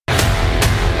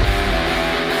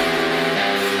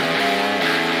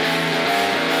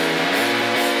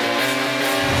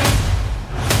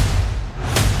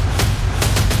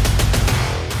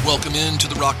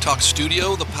Rock Talk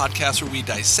Studio, the podcast where we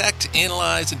dissect,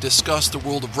 analyze, and discuss the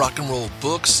world of rock and roll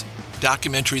books,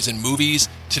 documentaries, and movies.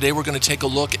 Today we're going to take a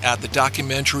look at the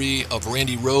documentary of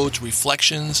Randy Rhoads,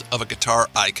 Reflections of a Guitar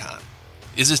Icon.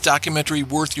 Is this documentary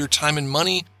worth your time and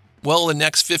money? Well, in the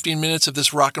next 15 minutes of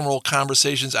this rock and roll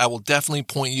conversations, I will definitely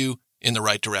point you in the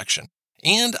right direction.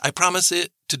 And I promise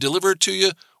it to deliver it to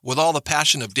you with all the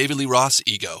passion of David Lee Roth's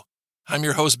ego. I'm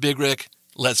your host, Big Rick.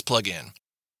 Let's plug in.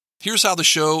 Here's how the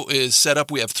show is set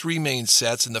up. We have three main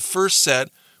sets. In the first set,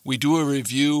 we do a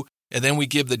review, and then we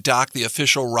give the doc the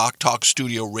official Rock Talk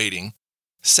Studio rating.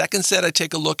 Second set, I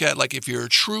take a look at, like, if you're a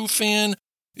true fan,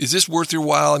 is this worth your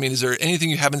while? I mean, is there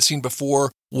anything you haven't seen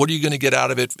before? What are you going to get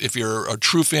out of it if you're a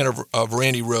true fan of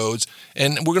Randy Rhoads?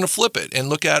 And we're going to flip it and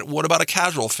look at, what about a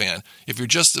casual fan? If you're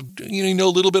just, you know a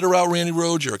little bit about Randy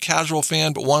Rhoads, you're a casual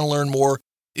fan but want to learn more,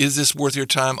 is this worth your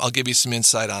time? I'll give you some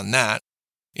insight on that.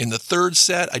 In the third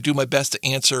set, I do my best to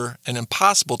answer an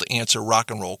impossible to answer rock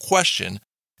and roll question.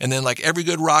 And then, like every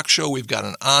good rock show, we've got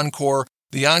an encore.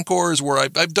 The encore is where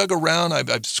I've dug around, I've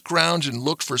scrounged and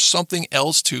looked for something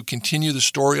else to continue the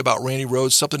story about Randy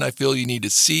Rhoads, something I feel you need to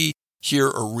see, hear,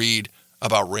 or read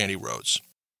about Randy Rhoads.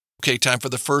 Okay, time for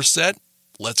the first set.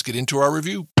 Let's get into our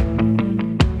review.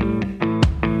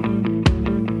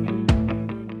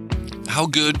 How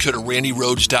good could a Randy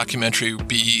Rhoads documentary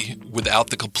be without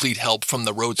the complete help from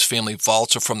the Rhoads family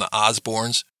vaults or from the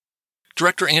Osbournes?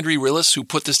 Director Andrew Rillis, who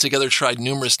put this together, tried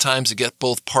numerous times to get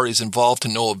both parties involved to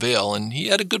no avail, and he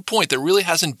had a good point. There really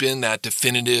hasn't been that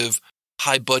definitive,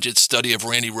 high-budget study of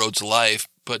Randy Rhoads' life,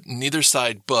 but neither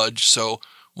side budged, so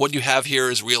what you have here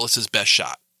is Rillis's best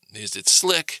shot. Is it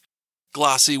slick,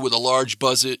 glossy, with a large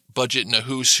budget and a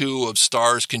who's who of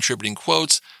stars contributing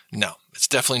quotes? No, it's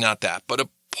definitely not that. But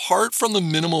apart from the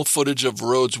minimal footage of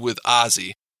Rhoads with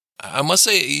Ozzy, I must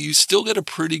say you still get a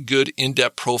pretty good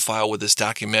in-depth profile with this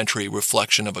documentary,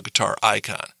 Reflection of a Guitar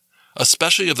Icon,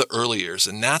 especially of the early years,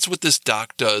 and that's what this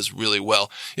doc does really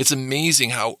well. It's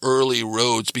amazing how early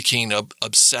Rhoads became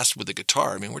obsessed with the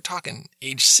guitar. I mean, we're talking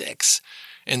age 6,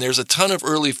 and there's a ton of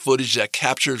early footage that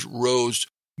captures Rhoads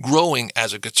growing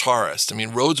as a guitarist. I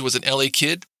mean, Rhoads was an LA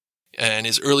kid, and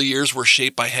his early years were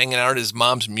shaped by hanging out at his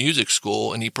mom's music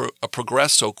school, and he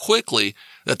progressed so quickly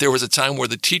that there was a time where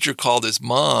the teacher called his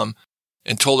mom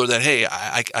and told her that, hey,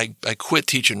 I quit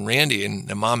teaching Randy. And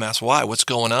the mom asked, why? What's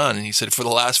going on? And he said, for the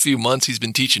last few months, he's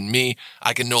been teaching me.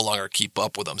 I can no longer keep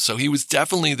up with him. So he was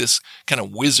definitely this kind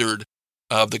of wizard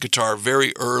of the guitar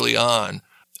very early on.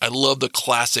 I love the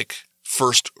classic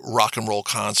first rock and roll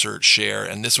concert share,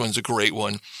 and this one's a great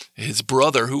one. His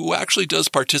brother, who actually does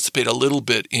participate a little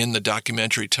bit in the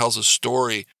documentary, tells a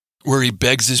story where he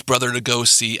begs his brother to go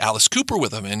see Alice Cooper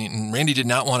with him, and Randy did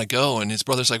not want to go, and his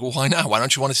brother's like, well, why not? Why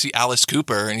don't you want to see Alice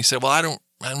Cooper? And he said, well,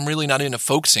 I'm really not into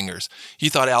folk singers. He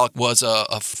thought Alice was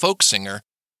a folk singer.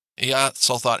 He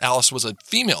also thought Alice was a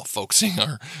female folk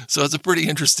singer. So it's a pretty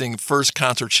interesting first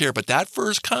concert share, but that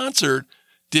first concert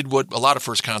did what a lot of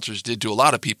first concerts did to a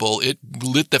lot of people. It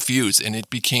lit the fuse, and it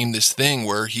became this thing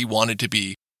where he wanted to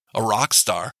be a rock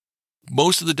star.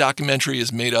 Most of the documentary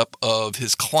is made up of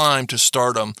his climb to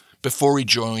stardom before he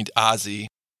joined Ozzy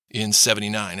in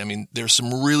 79. I mean, there's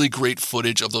some really great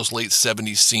footage of those late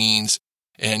 70s scenes,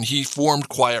 and he formed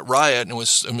Quiet Riot and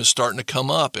was starting to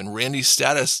come up, and Randy's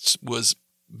status was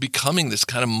becoming this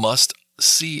kind of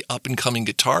must-see up-and-coming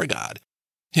guitar god.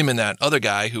 Him and that other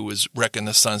guy who was wrecking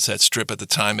the Sunset Strip at the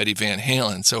time, Eddie Van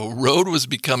Halen. So Rhoads was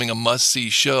becoming a must-see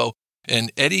show.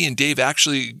 And Eddie and Dave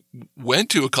actually went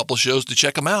to a couple shows to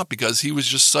check him out because he was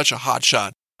just such a hot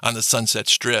shot on the Sunset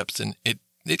Strips. And it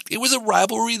was a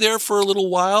rivalry there for a little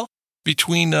while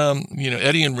between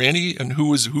Eddie and Randy, and who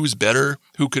was better,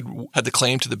 who had the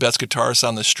claim to the best guitarist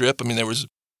on the Strip. I mean, there was a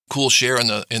cool share in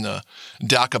the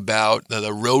doc about the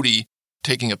roadie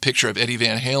taking a picture of Eddie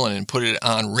Van Halen and put it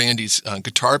on Randy's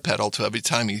guitar pedal, so every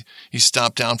time he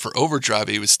stomped down for overdrive,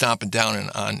 he was stomping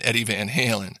down on Eddie Van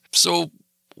Halen. So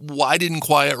why didn't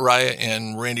Quiet Riot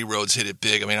and Randy Rhoads hit it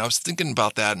big? I mean, I was thinking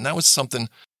about that, and that was something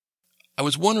I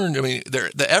was wondering. I mean,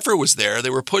 the effort was there.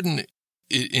 They were putting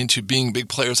it into being big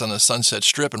players on the Sunset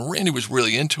Strip, and Randy was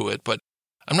really into it, but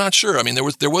I'm not sure. I mean,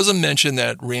 there was a mention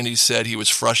that Randy said he was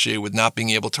frustrated with not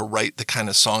being able to write the kind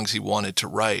of songs he wanted to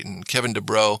write. And Kevin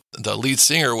DuBrow, the lead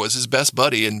singer, was his best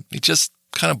buddy, and he just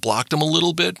kind of blocked him a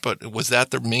little bit. But was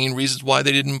that the main reasons why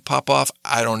they didn't pop off?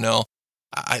 I don't know.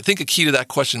 I think a key to that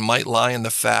question might lie in the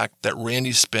fact that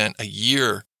Randy spent a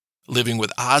year living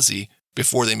with Ozzy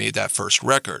before they made that first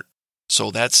record. So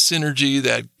that synergy,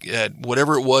 that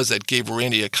whatever it was that gave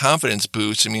Randy a confidence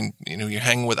boost. I mean, you're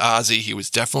hanging with Ozzy. He was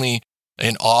definitely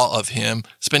in awe of him,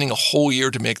 spending a whole year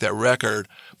to make that record.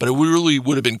 But it really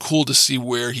would have been cool to see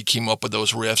where he came up with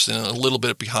those riffs and a little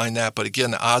bit behind that. But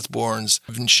again, the Osbournes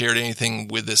haven't shared anything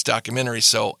with this documentary,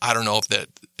 so I don't know if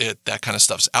that kind of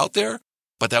stuff's out there,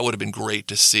 but that would have been great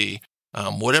to see.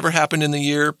 Whatever happened in the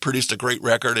year produced a great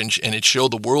record, and it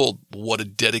showed the world what a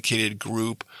dedicated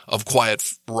group of Quiet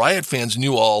Riot fans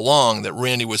knew all along, that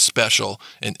Randy was special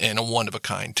and a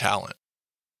one-of-a-kind talent.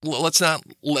 Let's not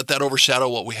let that overshadow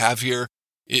what we have here.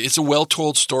 It's a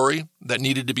well-told story that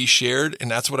needed to be shared, and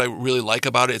that's what I really like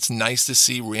about it. It's nice to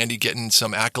see Randy getting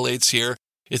some accolades here.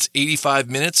 It's 85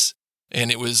 minutes,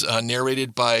 and it was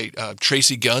narrated by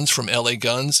Tracy Guns from LA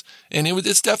Guns, and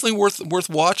it's definitely worth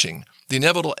watching. The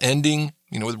inevitable ending,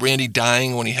 with Randy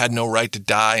dying when he had no right to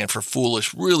die and for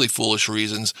really foolish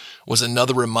reasons, was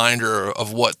another reminder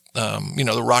of what,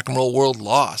 the rock and roll world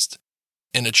lost.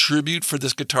 And a tribute for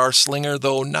this guitar slinger,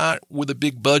 though not with a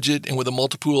big budget and with a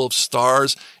multiple of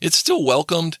stars, it's still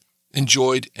welcomed,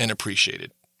 enjoyed, and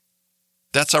appreciated.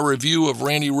 That's our review of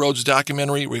Randy Rhoads'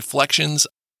 documentary, Reflections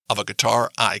of a Guitar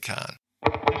Icon.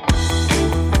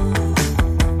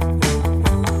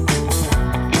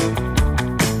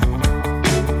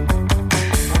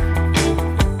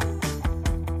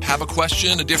 Have a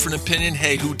question, a different opinion?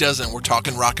 Hey, who doesn't? We're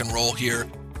talking rock and roll here.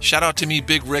 Shout out to me,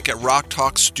 Big Rick, at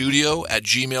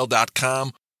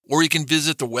rocktalkstudio@gmail.com, or you can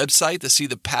visit the website to see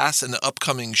the past and the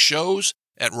upcoming shows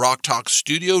at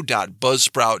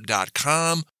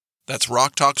rocktalkstudio.buzzsprout.com. That's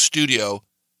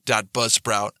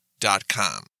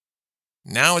rocktalkstudio.buzzsprout.com.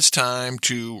 Now it's time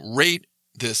to rate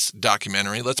this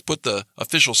documentary. Let's put the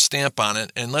official stamp on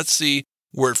it, and let's see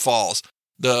where it falls.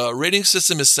 The rating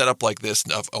system is set up like this.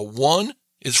 A 1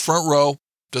 is front row,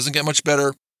 doesn't get much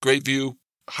better, great view,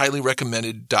 highly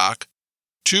recommended doc.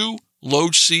 2,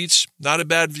 loge seats, not a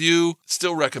bad view,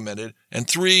 still recommended. And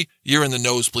 3, you're in the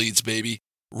nosebleeds, baby.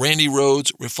 Randy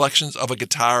Rhoads, Reflections of a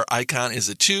Guitar Icon is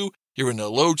a 2. You're in the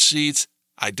loge seats.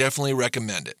 I definitely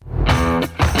recommend it.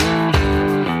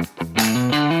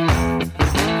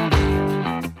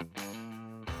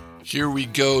 Here we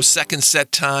go. Second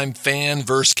set time, fan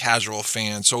versus casual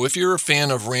fan. So if you're a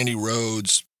fan of Randy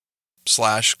Rhoads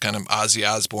 / kind of Ozzy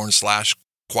Osbourne /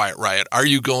 Quiet Riot, are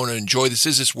you going to enjoy this?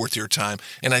 Is this worth your time?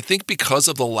 And I think because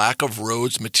of the lack of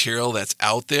Rhoads material that's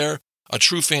out there, a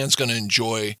true fan's going to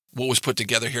enjoy what was put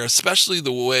together here, especially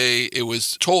the way it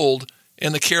was told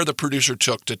and the care the producer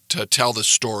took to tell the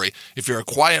story. If you're a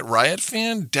Quiet Riot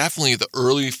fan, definitely the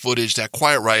early footage, that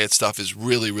Quiet Riot stuff is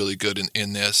really, really good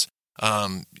in this.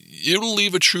 It'll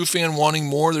leave a true fan wanting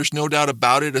more. There's no doubt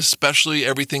about it, especially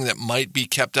everything that might be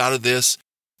kept out of this,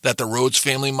 that the Rhoads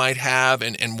family might have,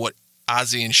 and what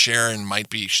Ozzy and Sharon might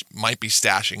be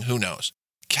stashing. Who knows?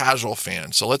 Casual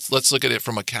fan. So let's look at it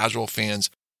from a casual fan's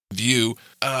view.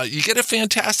 You get a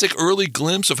fantastic early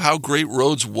glimpse of how great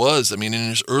Rhoads was. I mean, in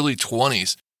his early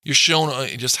 20s, you're shown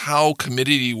just how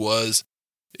committed he was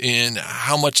in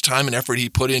how much time and effort he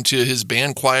put into his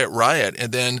band Quiet Riot.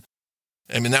 And then,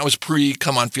 I mean, that was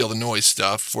pre-Come On Feel the Noise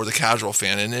stuff for the casual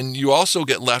fan. And then you also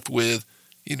get left with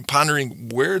pondering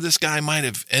where this guy might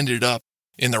have ended up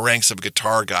in the ranks of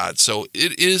guitar gods. So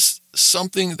it is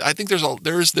something, I think there's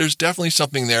definitely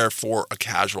something there for a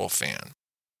casual fan.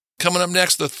 Coming up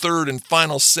next, the third and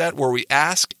final set where we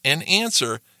ask and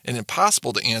answer an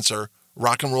impossible to answer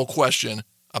rock and roll question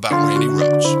about Randy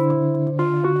Rhoads.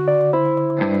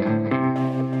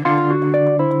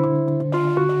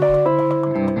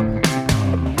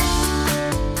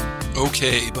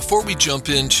 Okay, before we jump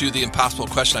into the impossible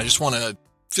question, I just want to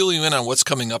fill you in on what's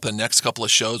coming up in the next couple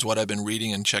of shows, what I've been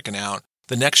reading and checking out.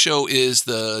 The next show is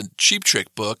the Cheap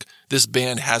Trick book, This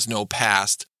Band Has No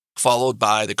Past, followed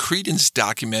by the Creedence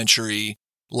documentary,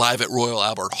 Live at Royal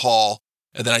Albert Hall.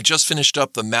 And then I just finished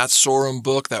up the Matt Sorum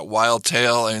book, That Wild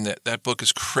Tale, and that book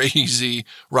is crazy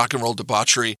rock and roll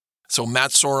debauchery. So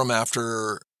Matt Sorum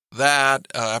after that,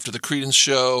 after the Creedence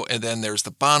show, and then there's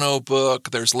the Bono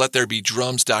book, there's Let There Be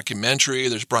Drums documentary,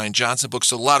 there's Brian Johnson book,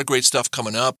 so a lot of great stuff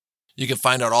coming up. You can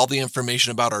find out all the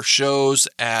information about our shows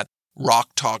at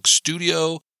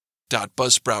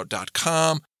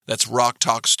rocktalkstudio.buzzsprout.com. That's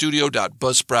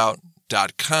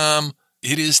rocktalkstudio.buzzsprout.com.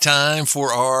 It is time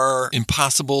for our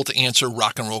impossible to answer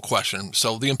rock and roll question.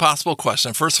 So the impossible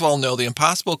question, first of all, no, the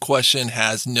impossible question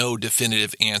has no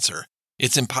definitive answer.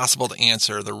 It's impossible to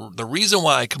answer. The reason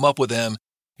why I come up with them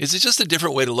is it's just a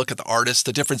different way to look at the artist,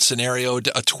 a different scenario,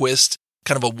 a twist,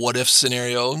 kind of a what-if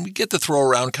scenario, and we get to throw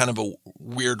around kind of a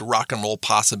weird rock and roll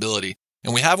possibility.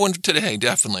 And we have one today,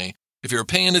 definitely. If you're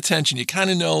paying attention, you kind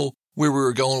of know where we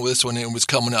were going with this when it was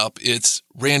coming up. It's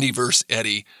Randy versus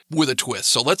Eddie with a twist.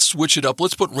 So let's switch it up.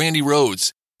 Let's put Randy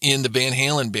Rhoads in the Van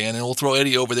Halen band, and we'll throw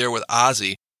Eddie over there with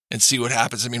Ozzy. and see what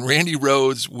happens. I mean, Randy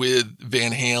Rhoads with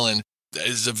Van Halen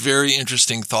is a very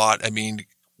interesting thought. I mean,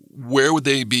 where would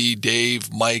they be,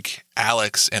 Dave, Mike,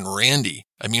 Alex, and Randy?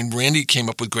 I mean, Randy came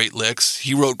up with great licks.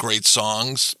 He wrote great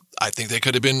songs. I think they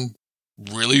could have been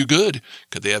really good.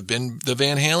 Could they have been the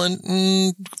Van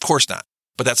Halen? Of course not.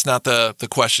 But that's not the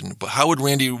question. But how would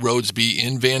Randy Rhoads be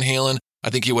in Van Halen? I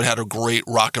think he would have had a great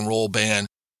rock and roll band.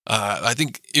 I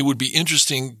think it would be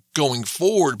interesting going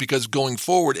forward, because going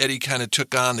forward, Eddie kind of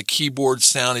took on the keyboard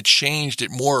sound. It changed,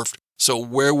 it morphed. So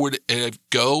where would it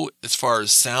go as far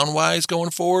as sound-wise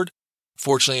going forward?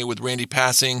 Fortunately, with Randy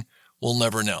passing, we'll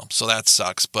never know. So that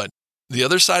sucks. But the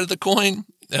other side of the coin,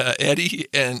 Eddie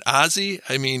and Ozzy,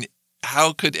 I mean,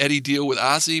 how could Eddie deal with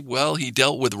Ozzy? Well, he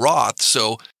dealt with Rhoads,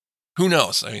 so who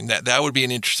knows? I mean, that would be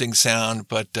an interesting sound.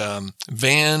 But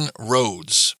Van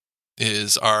Rhoads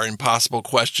is our impossible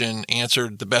question,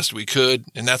 answered the best we could.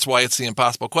 And that's why it's the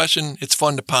impossible question. It's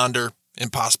fun to ponder,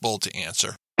 impossible to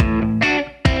answer.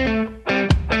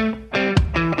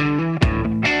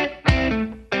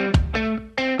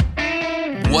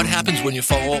 What happens when you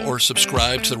follow or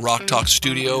subscribe to the Rock Talk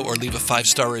Studio or leave a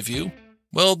 5-star review?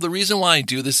 Well, the reason why I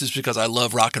do this is because I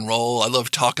love rock and roll. I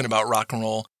love talking about rock and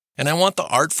roll. And I want the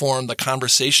art form, the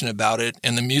conversation about it,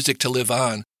 and the music to live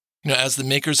on. You know, as the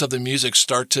makers of the music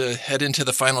start to head into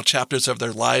the final chapters of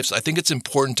their lives, I think it's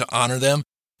important to honor them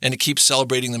and to keep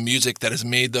celebrating the music that has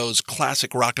made those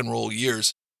classic rock and roll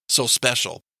years so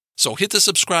special. So hit the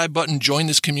subscribe button, join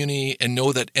this community, and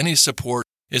know that any support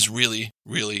is really,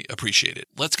 really appreciated.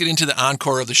 Let's get into the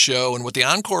encore of the show. And what the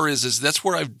encore is that's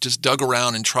where I've just dug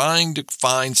around and trying to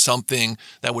find something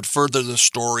that would further the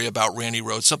story about Randy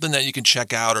Rhoads, something that you can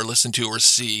check out or listen to or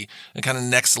see, and kind of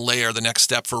next layer, the next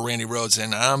step for Randy Rhoads.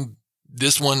 And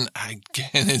this one,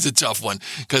 again, is a tough one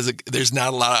because there's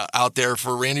not a lot out there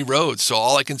for Randy Rhoads. So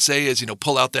all I can say is,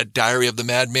 pull out that Diary of the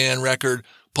Madman record,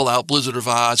 pull out Blizzard of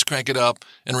Oz, crank it up,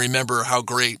 and remember how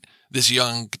great this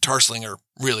young guitar slinger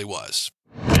really was.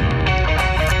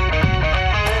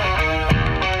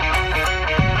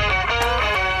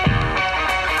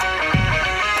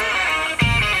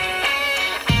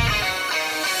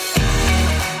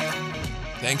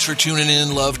 Thanks for tuning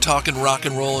in. Love talking rock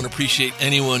and roll and appreciate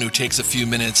anyone who takes a few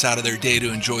minutes out of their day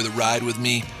to enjoy the ride with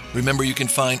me. Remember, you can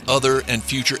find other and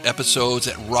future episodes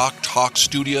at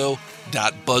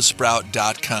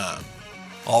rocktalkstudio.buzzsprout.com.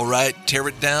 All right, tear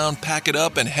it down, pack it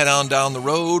up, and head on down the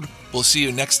road. We'll see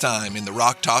you next time in the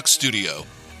Rock Talk Studio.